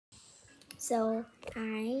So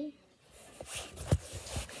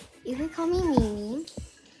you can call me Mimi,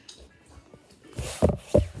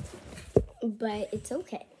 but it's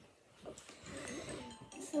okay.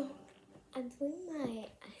 So I'm playing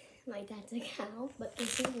my dad's account, but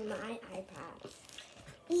this is my iPad.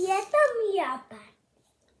 Y esta es mi iPad.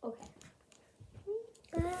 Okay.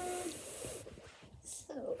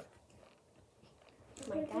 So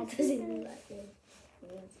my dad doesn't let me.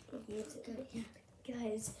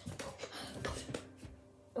 Guys.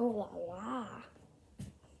 Oh la la.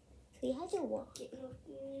 So he hasn't walked it. I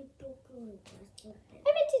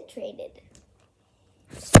meant to trade it.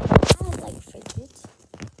 So I have like fidgets.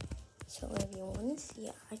 So if you want to see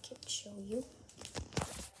it, I can show you.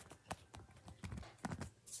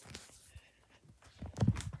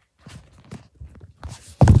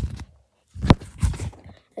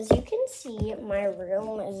 As you can see, my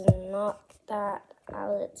room is not that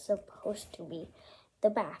how it's supposed to be. The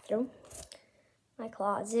bathroom, my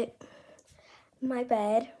closet, my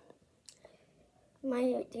bed,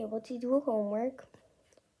 my table to do homework,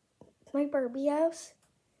 my Barbie house,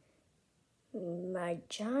 my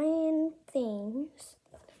giant things,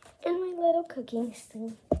 and my little cooking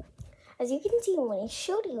thing. As you can see when I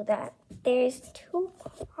showed you that, there's 2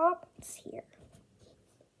 pots here.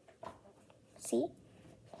 See?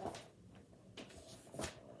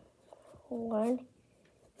 1,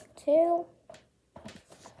 2.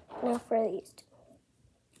 Now for these 2.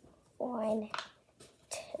 1,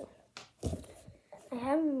 2. I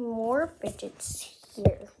have more fidgets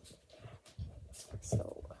here.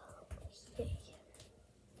 So, yay.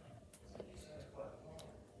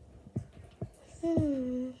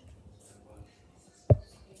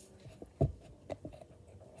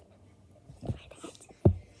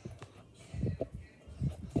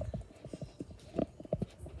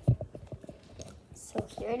 So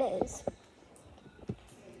here it is.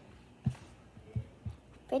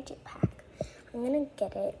 Fidget pack. I'm gonna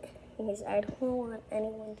get it because I don't want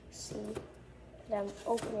anyone to see that I'm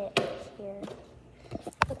opening it here.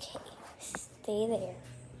 Okay, stay there.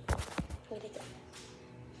 I'm gonna get it.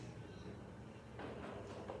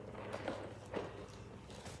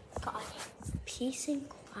 God, peace and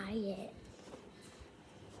quiet.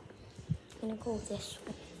 I'm gonna go this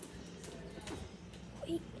way.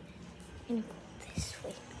 Wait, I'm gonna go this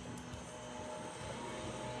way.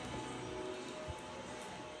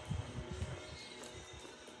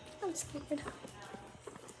 I'm scared.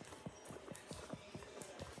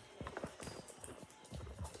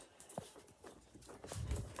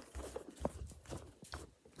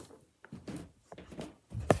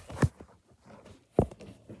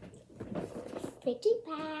 Fidget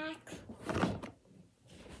pack.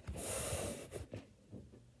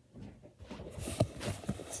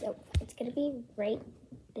 So it's gonna be right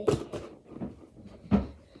there.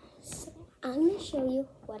 So I'm gonna show you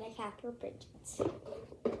what I have for Bridget's.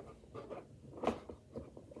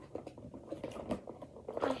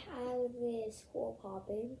 I have this hole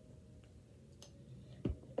popping.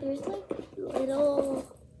 There's like little,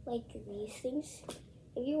 like these things.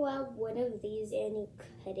 If you have one of these and you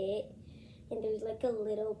cut it, and there's like a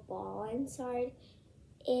little ball inside,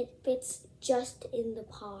 it fits just in the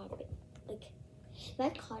pod. Like, if I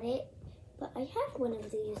cut it, but I have one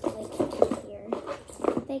of these like here.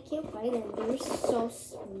 I can't find them. They're so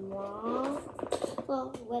small.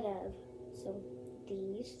 Well, whatever. So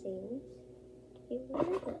these things. Okay, where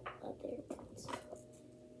are the other ones?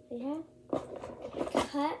 I have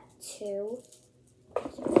cut 2.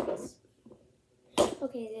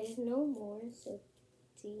 Okay, there's no more. So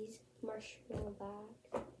these marshmallow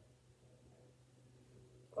bags.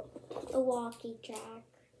 A walkie track.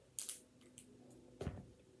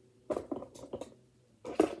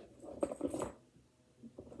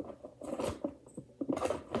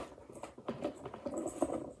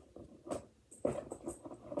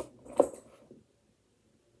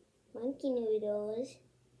 Monkey noodles.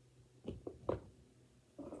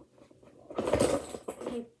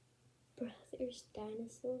 My brother's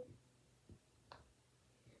dinosaur.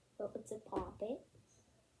 Oh, it's a poppet.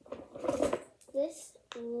 This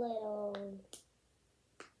little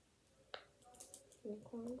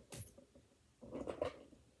unicorn.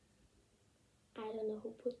 I don't know who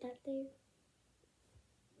put that there.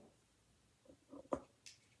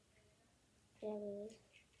 There it is.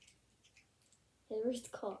 Whatever it's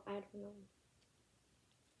called, I don't know.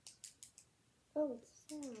 Oh, it's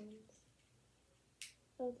sounds.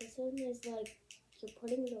 Oh, this one is like you're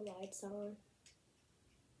putting the lights on.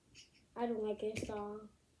 I don't like this song.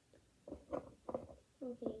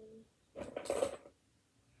 Okay.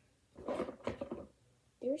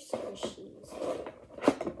 They're squishies.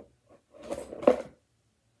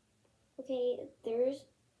 Okay, there's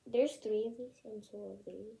 3 of these and 2 of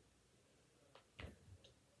these.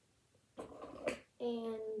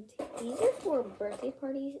 And these are for birthday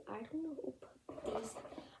parties. I don't know who put these.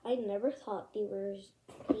 I never thought they were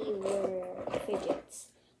fidgets.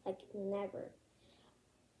 Like, never.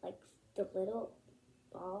 Like, the little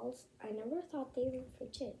balls. I never thought they were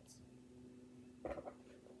fidgets.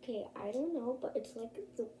 Okay, I don't know, but it's like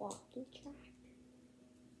the walking track.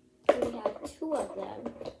 And we have 2 of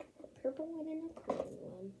them. A purple one and a green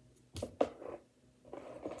one.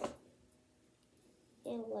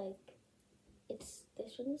 And like,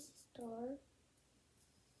 this one is a star.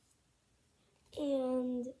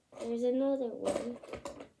 And there's another one.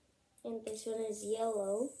 And this one is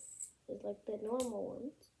yellow. It's like the normal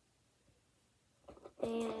ones.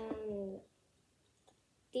 And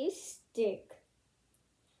these stick.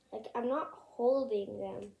 Like, I'm not holding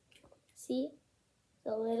them. See?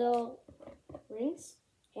 The little rings?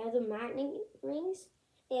 They have the magnet rings.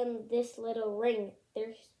 And this little ring.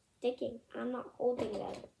 They're sticking. I'm not holding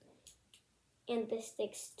them. And this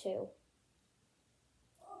sticks too.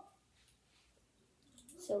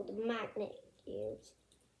 So the magnet cubes.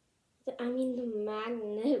 The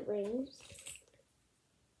magnet rings.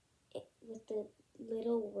 With the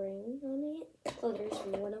little ring on it. Oh, there's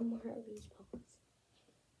one more of these balls.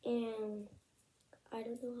 And I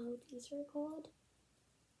don't know how these are called.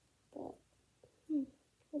 But,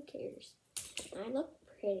 who cares? I look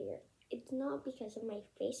prettier. It's not because of my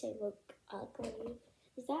face I look ugly.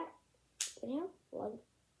 Is that, one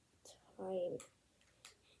time,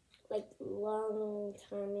 like long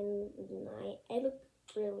time in the night, I look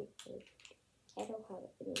really good. I don't have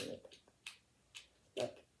any makeup.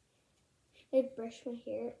 Look, I brush my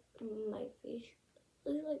hair, my face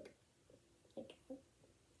looks like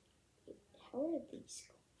how are these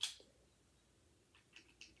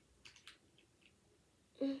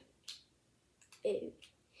called? Ew.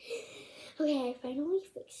 Okay, I finally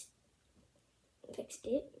fixed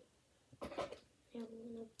it. I have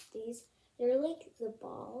one of these. They're like the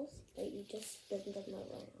balls, but you just spin them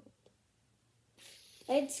around.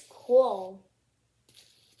 It's cool.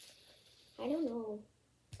 I don't know.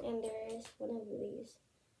 And there is one of these.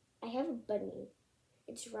 I have a bunny.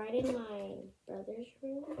 It's right in my brother's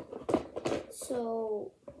room.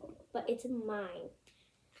 So, but it's mine.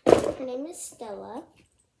 Her name is Stella.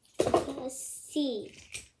 It's a C,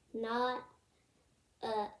 not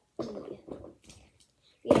a E.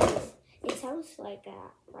 Because it sounds like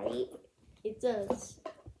that, right? It does.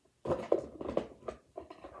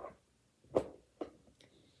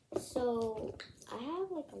 So, I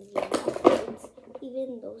have like a lot of kids,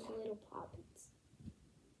 even those little puppets.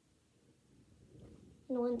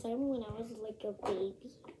 And one time when I was like a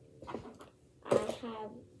baby, I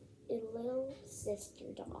have a little sister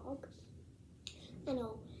dog. I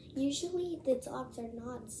know, usually the dogs are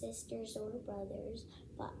not sisters or brothers,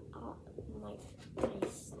 but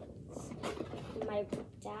my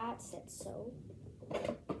dad said so.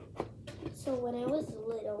 So when I was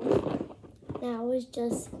little, and I was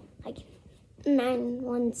just like 9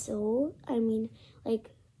 months old.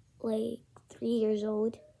 Like 3 years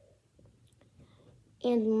old.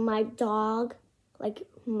 And my dog, like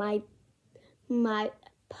my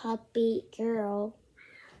puppy girl,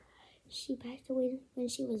 she passed away when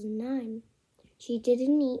she was 9. She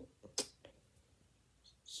didn't eat.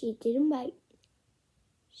 She didn't bite.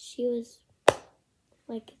 She was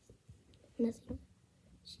like nothing.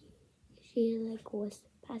 She like was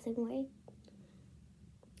passing away.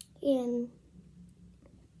 And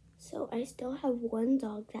so I still have one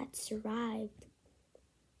dog that survived.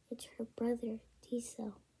 It's her brother,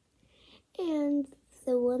 Diesel. And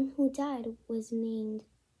the one who died was named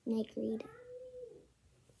Negrita.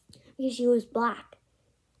 Because she was black.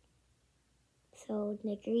 So,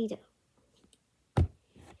 Negrita.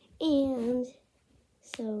 And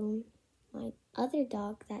so, my other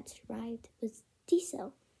dog that survived was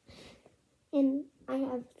Diesel. And I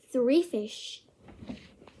have 3 fish.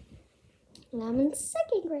 And I'm in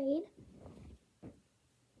 2nd grade.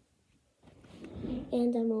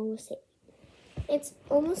 And I'm almost 8. It's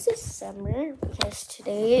almost December because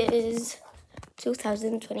today is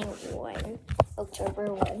 2021,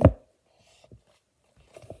 October 1. And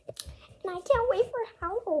I can't wait for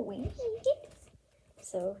Halloween.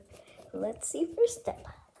 So let's see for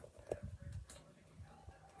Stella.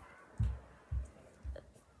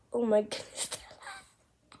 Oh my goodness, Stella.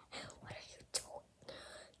 What are you doing?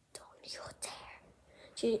 Don't you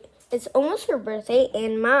dare. It's almost her birthday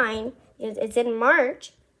and mine. It's in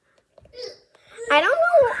March. I don't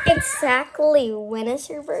know exactly when is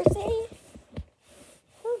her birthday.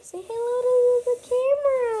 Oh, say hello to the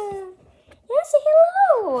camera. Yeah, say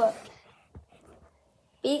hello.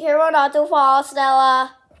 Be careful not to fall,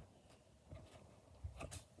 Stella.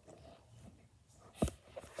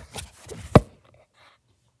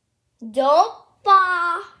 Don't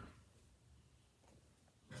fall.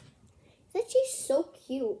 That she's so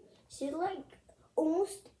cute. She's like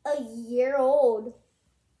almost a year old.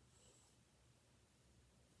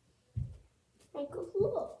 Like,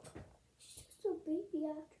 look. She's just a baby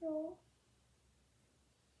after all.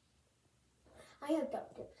 I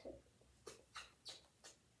adopted her.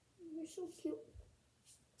 You're so cute.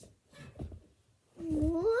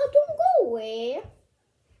 Oh, don't go away.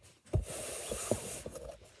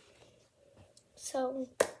 So,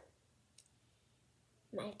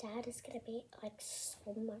 my dad is gonna be like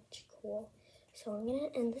so much cool. So I'm gonna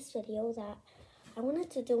end this video that I wanted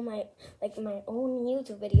to do my own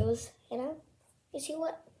YouTube videos, you know? You see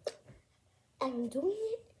what? I'm doing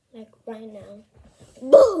it like right now.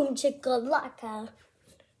 Boom, chickalaka.